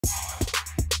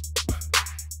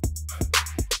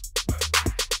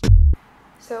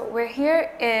So we're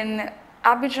here in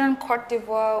Abidjan, Côte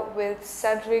d'Ivoire with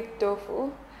Cédric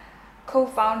Doffou,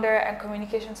 co-founder and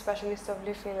communication specialist of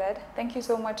LiFi-Led. Thank you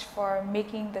so much for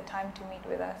making the time to meet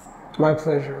with us. My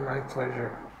pleasure, my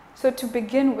pleasure. So to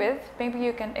begin with, maybe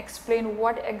you can explain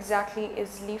what exactly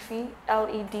is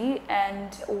LiFi-Led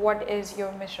and what is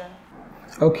your mission?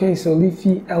 Okay, so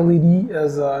LiFi-Led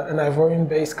is an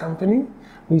Ivorian-based company.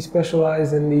 We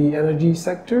specialize in the energy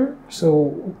sector.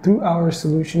 So through our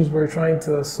solutions, we're trying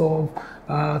to solve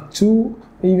 2,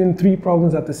 even 3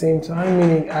 problems at the same time,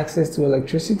 meaning access to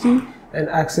electricity and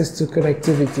access to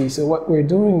connectivity. So what we're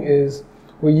doing is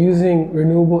we're using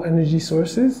renewable energy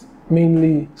sources,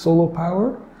 mainly solar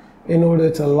power, in order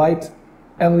to light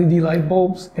LED light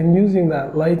bulbs and using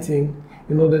that lighting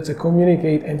in order to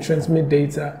communicate and transmit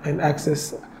data and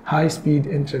access high-speed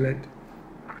internet.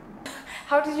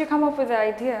 How did you come up with the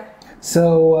idea?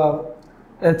 So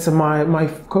it's my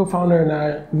co-founder and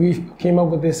I, we came up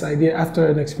with this idea after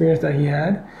an experience that he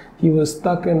had. He was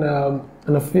stuck in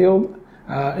a field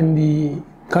in the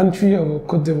country of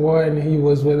Côte d'Ivoire, and he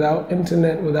was without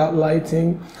internet, without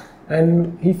lighting,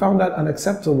 and he found that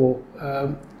unacceptable.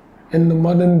 In the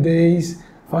modern days,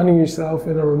 finding yourself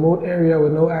in a remote area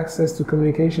with no access to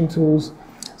communication tools.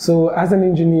 So as an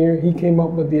engineer, he came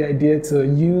up with the idea to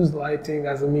use lighting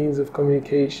as a means of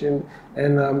communication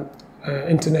and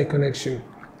internet connection.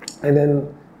 And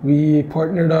then we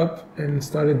partnered up and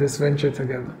started this venture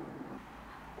together.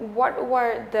 What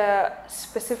were the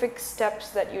specific steps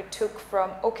that you took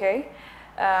from, okay,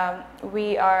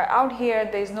 we are out here,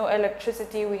 there's no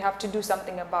electricity, we have to do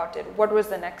something about it. What was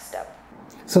the next step?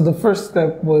 So the first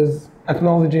step was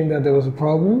acknowledging that there was a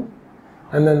problem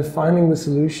and then finding the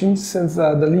solutions. Since the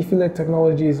LiFi-Led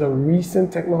technology is a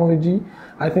recent technology,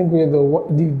 I think we're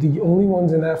the only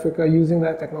ones in Africa using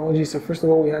that technology. So first of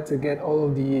all, we had to get all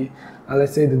of the,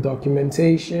 let's say, the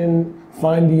documentation,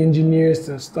 find the engineers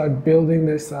to start building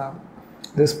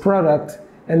this product.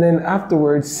 And then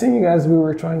afterwards, seeing as we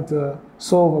were trying to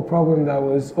solve a problem that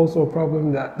was also a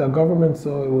problem that the government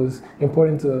saw it was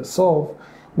important to solve,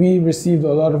 we received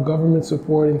a lot of government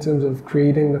support in terms of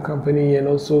creating the company and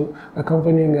also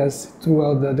accompanying us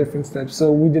throughout the different steps.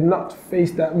 So we did not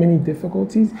face that many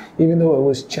difficulties, even though it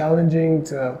was challenging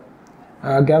to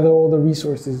gather all the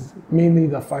resources, mainly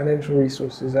the financial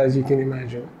resources, as you can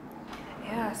imagine.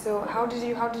 Yeah, so how did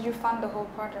you fund the whole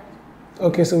project?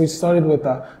 Okay, so we started with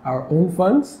our own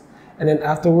funds. And then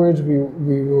afterwards, we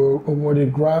were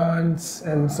awarded grants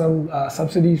and some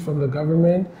subsidies from the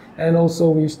government. And also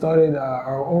we started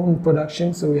our own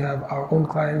production. So we have our own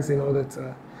clients in order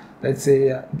to, let's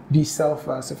say, be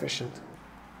self-sufficient.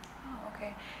 Oh,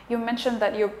 okay. You mentioned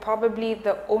that you're probably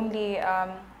the only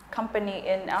company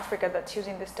in Africa that's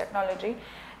using this technology.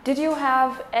 Did you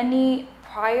have any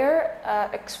prior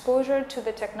exposure to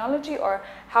the technology, or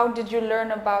how did you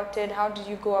learn about it? How did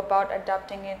you go about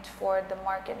adapting it for the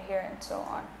market here and so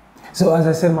on? So as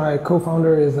I said, my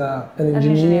co-founder is an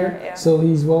engineer, yeah. So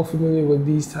he's well familiar with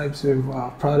these types of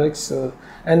products.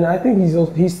 And I think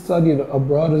he's studied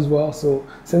abroad as well. So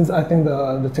since I think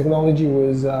the technology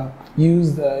was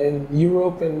used in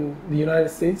Europe and the United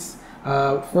States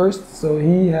first, so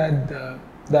he had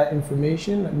that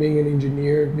information, being an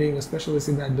engineer, being a specialist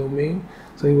in that domain.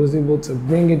 So he was able to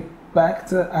bring it back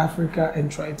to Africa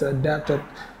and try to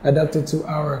adapt it to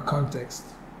our context.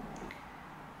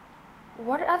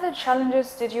 What other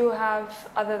challenges did you have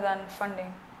other than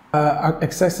funding?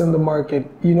 Accessing the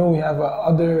market. You know, we have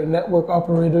other network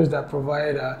operators that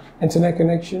provide internet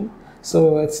connection.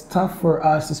 So it's tough for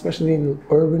us, especially in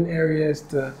urban areas,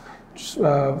 to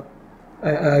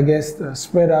I guess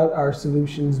spread out our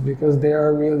solutions because they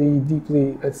are really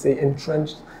deeply, let's say,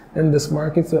 entrenched in this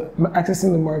market. So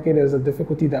accessing the market is a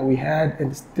difficulty that we had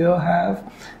and still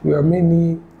have. We are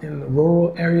mainly in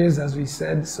rural areas, as we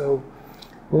said. So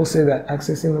we'll say that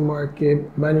accessing the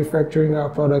market, manufacturing our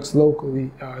products locally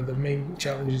are the main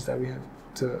challenges that we have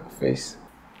to face.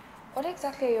 What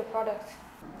exactly are your products?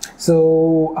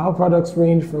 So our products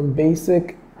range from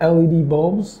basic LED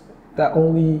bulbs that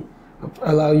only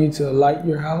allow you to light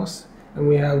your house, and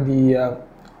we have the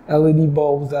LED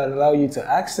bulbs that allow you to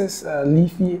access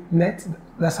LiFi-Net.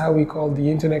 That's how we call the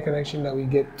internet connection that we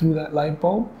get through that light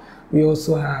bulb. We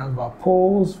also have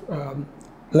poles,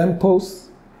 lamp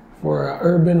posts for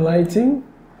urban lighting.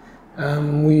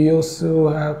 We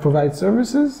also provide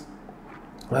services,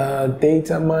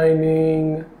 data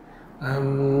mining,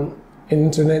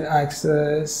 internet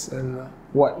access, and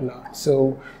whatnot.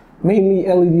 So mainly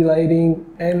LED lighting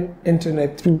and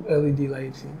internet through LED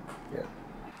lighting. Yeah.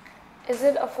 Is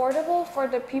it affordable for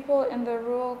the people in the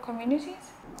rural communities?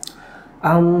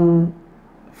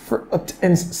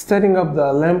 And setting up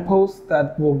the lamppost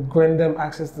that will grant them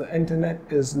access to the internet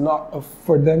is not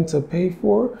for them to pay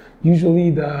for.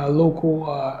 Usually the local,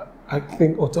 I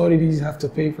think authorities have to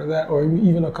pay for that, or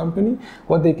even a company.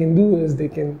 What they can do is they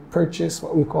can purchase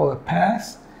what we call a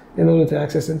pass in order to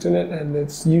access internet, and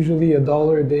it's usually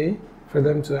 $1 a day for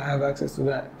them to have access to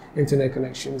that internet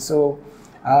connection. So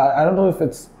I don't know if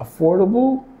it's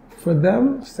affordable for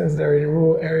them since they're in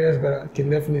rural areas, but I can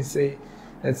definitely say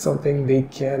it's something they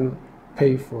can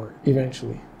pay for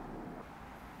eventually.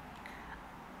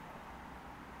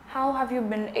 How have you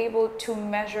been able to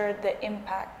measure the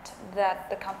impact that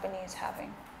the company is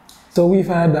having? So we've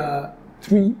had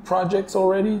 3 projects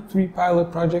already, 3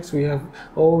 pilot projects. We have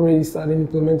already started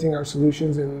implementing our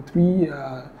solutions in 3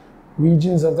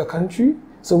 regions of the country.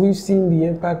 So we've seen the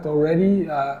impact already,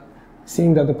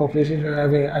 seeing that the population are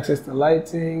having access to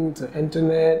lighting, to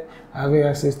internet, having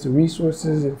access to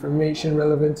resources, information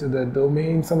relevant to the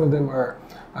domain. Some of them are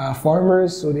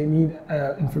farmers, so they need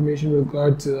information with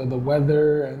regard to the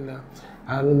weather and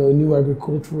I don't know, new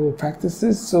agricultural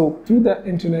practices. So through that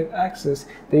internet access,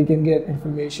 they can get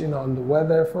information on the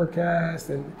weather forecast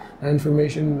and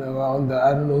information around the,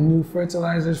 I don't know, new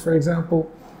fertilizers, for example.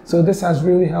 So this has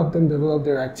really helped them develop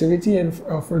their activity, and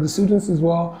for the students as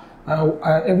well.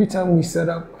 Every time we set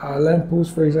up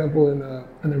lampposts, for example, in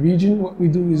a region, what we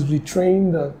do is we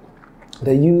train the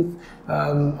youth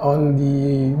on the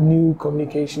new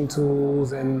communication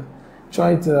tools and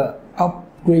try to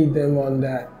upgrade them on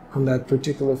that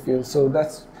particular field. So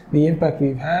that's the impact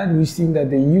we've had. We've seen that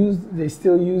they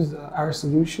still use our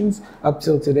solutions up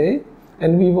till today,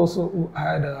 and we've also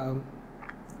had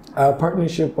a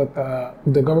partnership with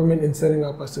the government in setting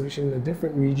up a solution in a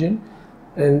different region,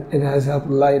 and it has helped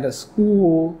light a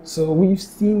school. So we've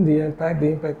seen the impact.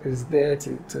 The impact is there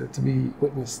to be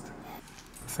witnessed.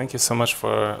 Thank you so much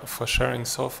for sharing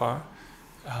so far.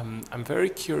 I'm very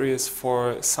curious,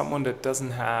 for someone that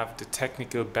doesn't have the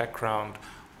technical background,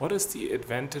 what is the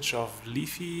advantage of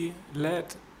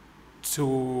LiFi-Led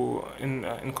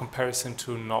in comparison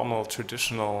to normal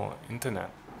traditional internet?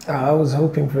 I was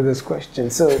hoping for this question.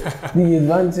 So the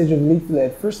advantage of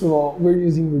LiFi-Led, first of all, we're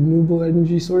using renewable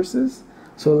energy sources,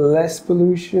 so less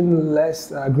pollution,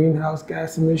 less greenhouse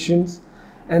gas emissions.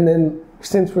 And then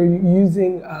since we're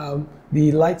using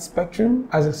the light spectrum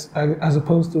as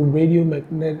opposed to radio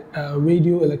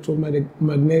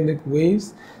electromagnetic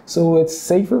waves, so it's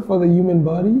safer for the human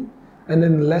body, and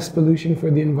then less pollution for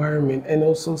the environment. And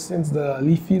also, since the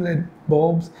LiFi-Led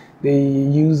bulbs, they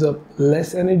use up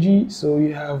less energy, so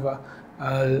you have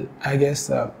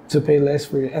to pay less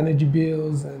for your energy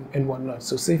bills and whatnot.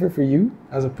 So safer for you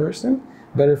as a person,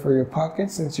 better for your pocket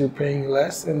since you're paying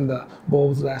less and the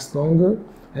bulbs last longer,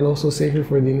 and also safer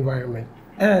for the environment.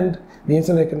 And the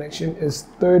internet connection is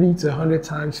 30 to 100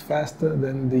 times faster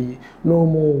than the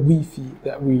normal Wi-Fi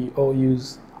that we all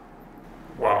use.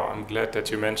 Wow, I'm glad that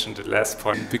you mentioned the last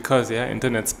point, because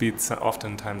internet speeds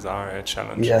oftentimes are a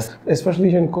challenge. Yes,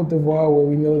 especially here in Côte d'Ivoire, where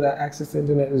we know that access to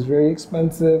internet is very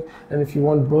expensive, and if you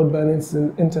want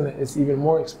broadband internet, it's even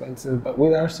more expensive. But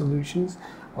with our solutions,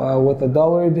 with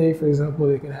 $1 a day, for example,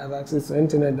 they can have access to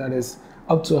internet that is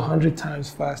up to 100 times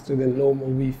faster than normal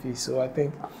Wi-Fi. So I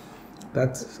think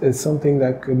that is something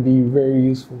that could be very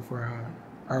useful for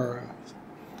our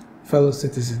fellow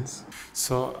citizens.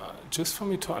 So just for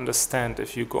me to understand,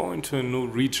 if you go into a new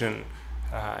region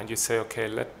and you say, okay,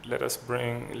 let us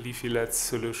bring LiFi-Led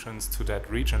solutions to that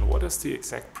region, what is the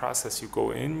exact process? You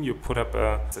go in, you put up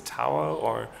a tower,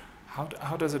 or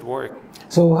how does it work?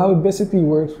 So how it basically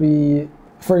works,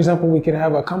 for example, we can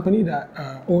have a company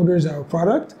that orders our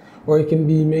product, or it can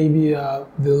be maybe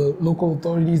the local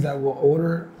authorities that will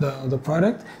order the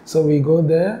product. So we go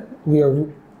there, we are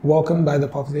welcomed by the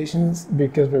populations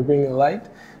because we're bringing light,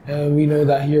 and we know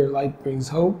that here light brings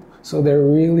hope. So they're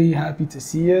really happy to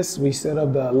see us. We set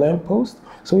up the lamppost.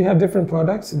 So we have different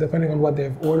products depending on what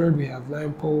they've ordered. We have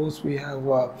lampposts, we have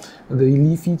the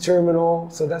LiFi terminal.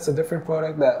 So that's a different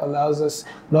product that allows us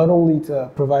not only to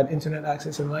provide internet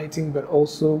access and lighting, but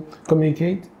also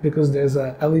communicate, because there's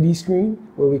a LED screen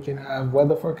where we can have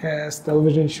weather forecasts,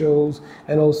 television shows,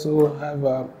 and also have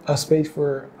a space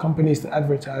for companies to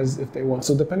advertise if they want.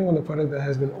 So depending on the product that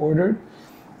has been ordered,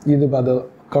 either by the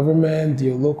government,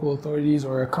 your local authorities,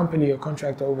 or a company or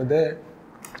contractor over there,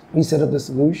 we set up the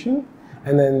solution,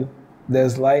 and then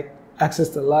there's access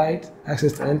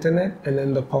to internet, and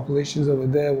then the populations over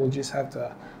there will just have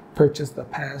to purchase the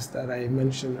pass that I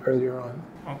mentioned earlier on.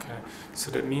 Okay, so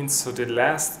that means,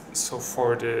 so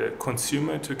for the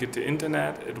consumer to get the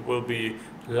internet, it will be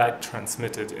light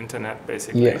transmitted internet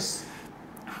basically. Yes.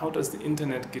 how does the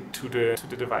internet get to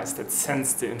the device that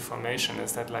sends the information?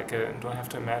 Is that like do I have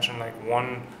to imagine like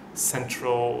one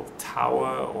central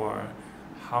tower, or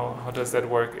how does that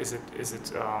work? Is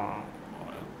it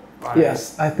by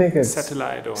yes, I think it's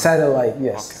satellite or satellite.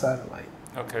 Yes, okay. Satellite.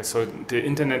 Okay, so the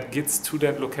internet gets to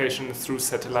that location through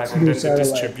satellite, Through and then satellite.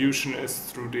 the distribution is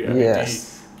through the LED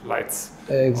Yes. lights.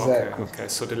 Exactly. Okay.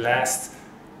 So the last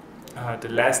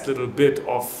little bit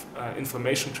of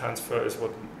information transfer is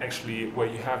what actually where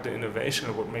you have the innovation,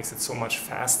 and what makes it so much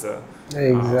faster. For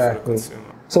the Exactly.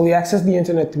 consumer. So we access the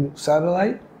internet through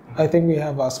satellite. I think we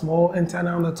have a small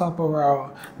antenna on the top of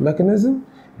our mechanism.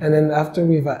 And then after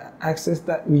we've accessed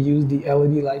that, we use the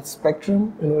LED light spectrum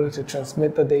in order to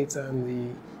transmit the data and the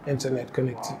internet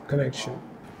connection.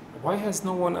 Why has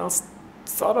no one else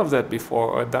thought of that before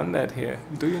or done that here?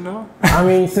 Do you know? I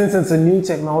mean, since it's a new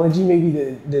technology, maybe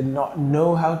they did not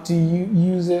know how to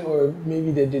use it, or maybe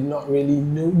they did not really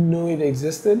know it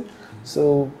existed.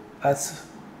 So that's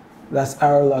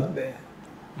our luck there.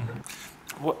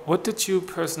 Mm-hmm. What did you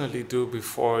personally do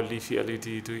before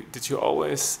LiFi-LED? Did you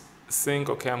always think,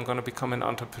 okay, I'm going to become an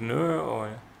entrepreneur, or?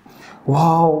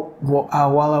 Well,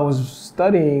 while I was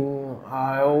studying,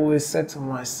 I always said to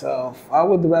myself, I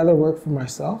would rather work for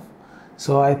myself.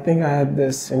 So I think I had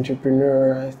this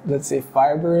entrepreneur, let's say,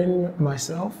 fiber in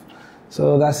myself.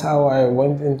 So that's how I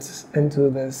went into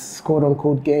this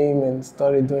quote-unquote game and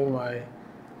started doing my,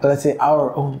 let's say,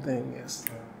 our own thing, yes.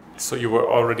 So you were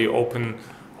already open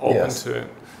Yes. to it.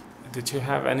 Did you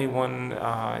have anyone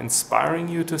inspiring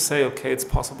you to say, okay, it's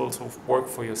possible to work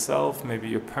for yourself, maybe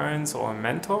your parents or a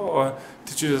mentor, or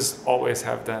did you just always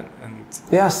have that? And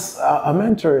Yes, a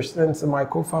mentor, since my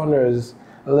co-founder is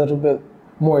a little bit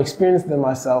more experienced than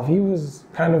myself. He was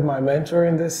kind of my mentor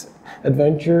in this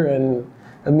adventure, and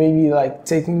maybe like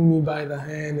taking me by the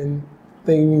hand and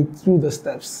taking me through the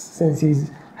steps, since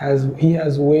he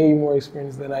has way more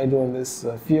experience than I do in this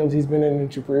field. He's been an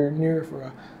entrepreneur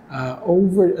for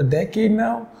over a decade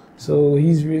now, so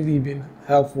he's really been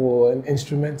helpful and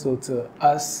instrumental to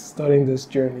us starting this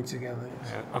journey together.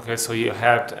 yeah. Okay, so you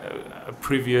had a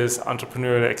previous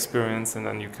entrepreneurial experience, and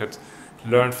then you could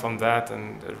learn from that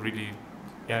and really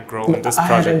grow in this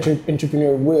project. I had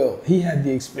entrepreneur will. He had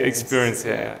the experience.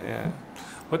 Yeah.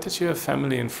 What did your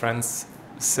family and friends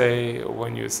say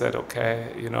when you said,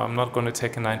 okay, I'm not going to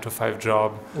take a 9-to-5 job.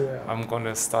 Yeah. I'm going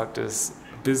to start this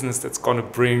business that's going to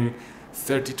bring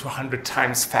 30 to 100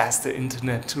 times faster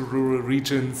internet to rural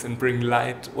regions and bring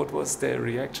light. What was their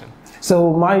reaction?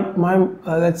 So my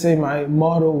let's say my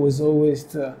motto was always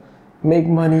to make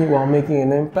money while making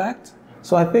an impact.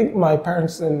 So I think my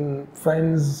parents and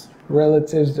friends,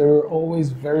 relatives, they were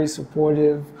always very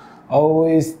supportive.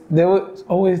 They were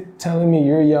always telling me,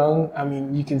 you're young. I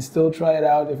mean, you can still try it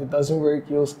out. If it doesn't work,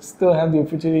 you'll still have the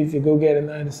opportunity to go get a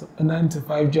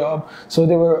 9-to-5 job. So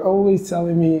they were always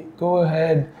telling me, go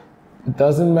ahead. It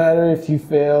doesn't matter if you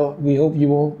fail. We hope you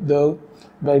won't though,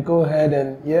 but go ahead and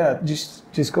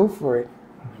just go for it.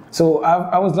 So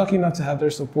I was lucky enough to have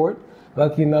their support,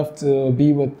 lucky enough to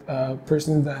be with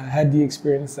persons that had the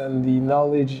experience and the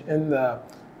knowledge in the,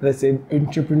 let's say,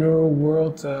 entrepreneurial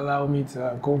world to allow me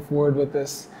to go forward with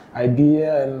this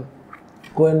idea and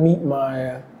go and meet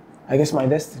my, my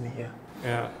destiny here.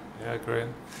 Yeah, great.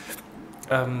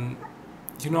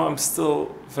 I'm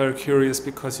still very curious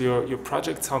because your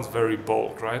project sounds very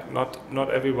bold, right? Not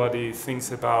everybody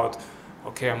thinks about,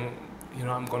 okay,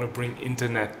 I'm going to bring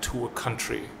internet to a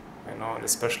country, and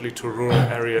especially to rural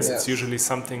areas. Yes. It's usually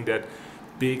something that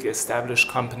big established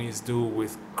companies do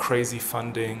with crazy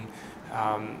funding.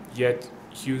 Yet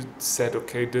you said,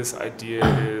 okay, this idea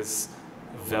is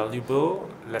valuable,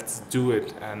 let's do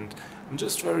it. And I'm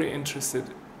just very interested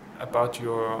about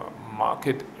your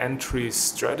market entry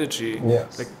strategy.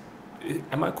 Yes. Like,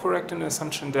 am I correct in the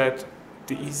assumption that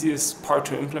the easiest part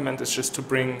to implement is just to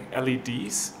bring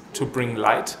LEDs, to bring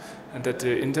light, and that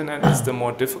the internet is the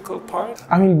more difficult part?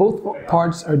 I mean, both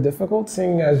parts are difficult,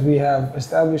 seeing as we have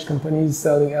established companies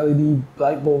selling LED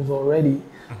light bulbs already.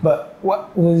 But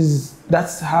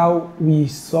that's how we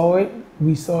saw it.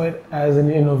 We saw it as an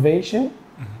innovation,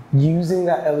 using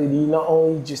that LED not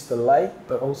only just to light,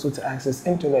 but also to access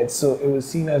internet. So it was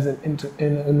seen as an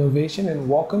innovation and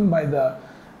welcomed by the,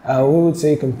 we would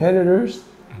say, competitors.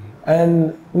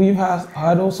 And we've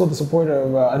had also the support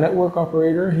of a network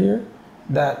operator here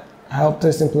that helped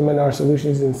us implement our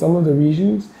solutions in some of the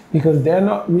regions, because they're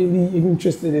not really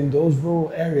interested in those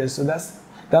rural areas. So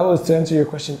that was, to answer your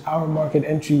question, our market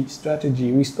entry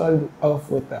strategy. We started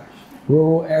off with the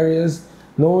rural areas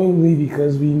knowingly,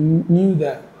 because we knew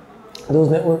that those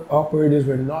network operators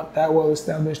were not that well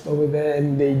established over there,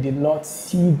 and they did not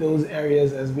see those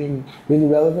areas as being really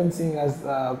relevant, seeing as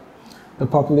the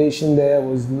population there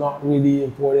was not really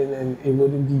important and it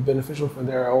wouldn't be beneficial for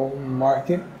their own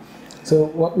market. So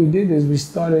what we did is we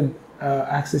started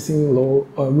accessing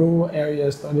rural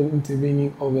areas, started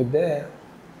intervening over there,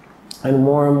 and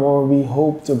more we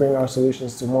hope to bring our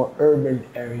solutions to more urban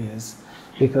areas,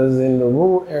 because in the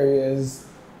rural areas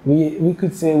we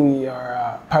could say we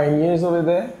are pioneers over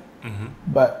there,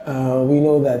 but we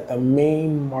know that the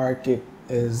main market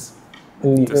is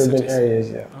in the urban cities. Areas.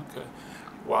 Yeah. Okay.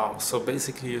 Wow. So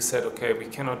basically, you said, okay, we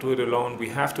cannot do it alone. We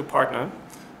have to partner,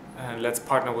 and let's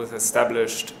partner with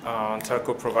established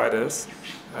telco providers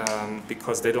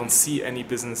because they don't see any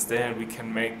business there, and we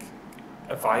can make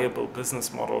a viable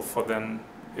business model for them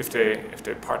if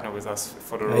they partner with us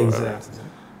for the rural areas.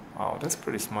 Wow, that's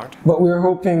pretty smart. But we're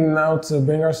hoping now to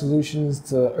bring our solutions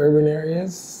to urban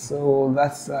areas, so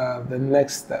that's the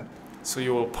next step. So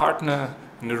you will partner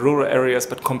in the rural areas,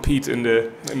 but compete in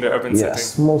the urban setting?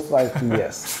 Yes, most likely,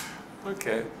 yes.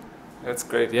 Okay, that's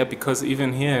great. Yeah, because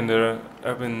even here in the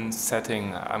urban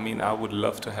setting, I mean, I would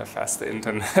love to have faster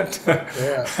internet.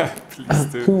 Yeah. Please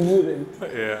do. Who wouldn't?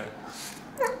 Yeah.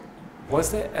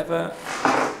 Was there ever,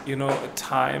 a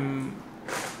time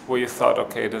where you thought,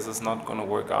 okay, this is not going to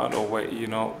work out, or where,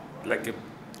 like a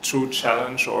true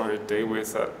challenge, or a day where you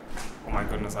thought, oh my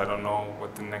goodness, I don't know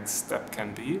what the next step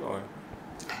can be, or?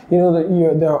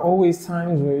 There are always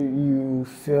times where you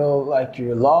feel like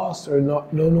you're lost or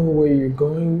don't know where you're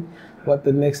going, what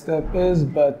the next step is.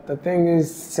 But the thing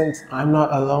is, since I'm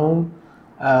not alone,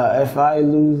 if I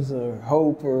lose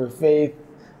hope or faith,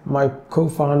 my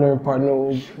co-founder and partner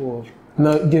will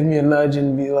give me a nudge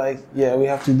and be like, yeah, we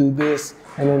have to do this.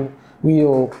 And then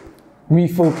we'll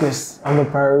refocus on the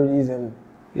priorities and,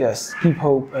 yes, keep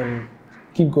hope and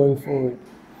keep going forward.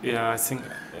 Yeah, I think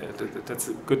that's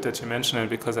good that you mention it,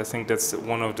 because I think that's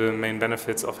one of the main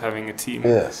benefits of having a team.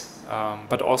 Yes.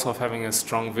 But also of having a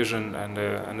strong vision and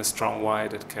a strong why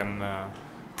that can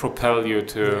propel you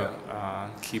to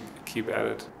keep at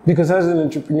it. Because as an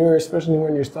entrepreneur, especially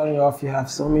when you're starting off, you have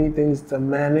so many things to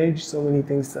manage, so many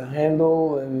things to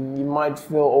handle, and you might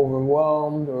feel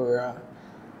overwhelmed or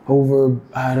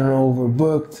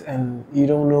overbooked, and you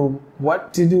don't know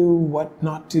what to do, what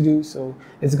not to do. So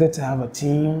it's good to have a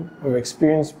team of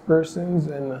experienced persons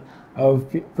and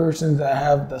of persons that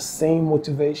have the same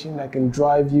motivation that can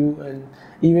drive you. And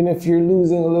even if you're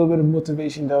losing a little bit of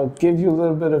motivation, they'll give you a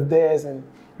little bit of theirs and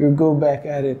you'll go back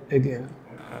at it again.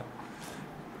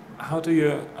 How do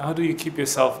you keep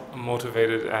yourself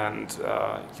motivated and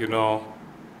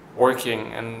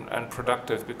working and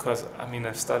productive? Because I mean,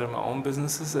 I've started my own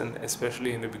businesses, and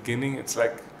especially in the beginning, it's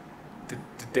like the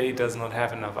day does not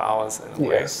have enough hours in a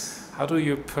way. Yes. How do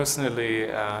you personally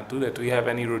do that? Do you have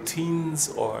any routines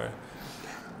or?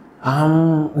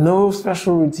 No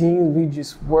special routines. We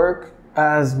just work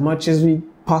as much as we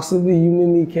possibly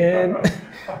humanly can.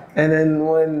 And then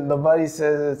when the body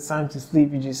says it's time to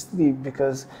sleep, you just sleep,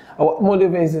 because what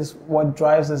motivates us, what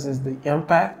drives us is the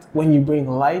impact. When you bring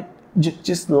light,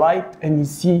 just light, and you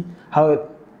see how it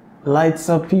lights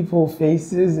up people's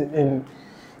faces, and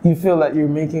you feel that you're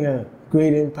making a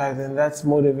great impact, and that's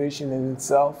motivation in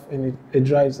itself, and it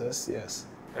drives us, yes.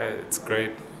 It's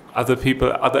great. Other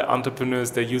people, other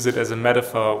entrepreneurs, they use it as a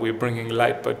metaphor. We're bringing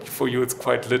light, but for you it's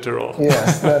quite literal.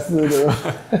 Yes, that's literal.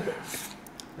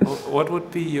 What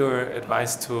would be your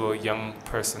advice to a young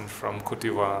person from Côte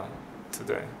d'Ivoire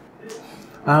today?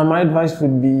 My advice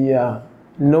would be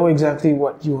know exactly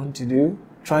what you want to do.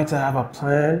 Try to have a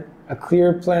plan, a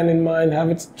clear plan in mind.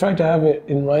 Try to have it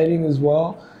in writing as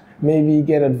well. Maybe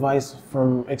get advice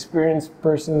from experienced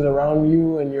persons around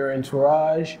you and your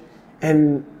entourage.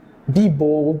 And be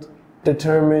bold,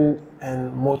 determined,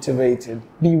 and motivated.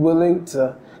 Be willing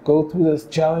to go through those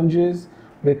challenges,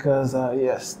 because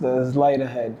yes, there's light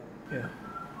ahead. Yeah.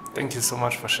 Thank you so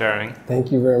much for sharing.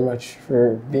 Thank you very much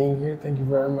for being here. Thank you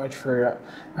very much for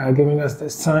giving us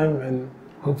this time, and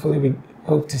hopefully we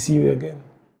hope to see you again.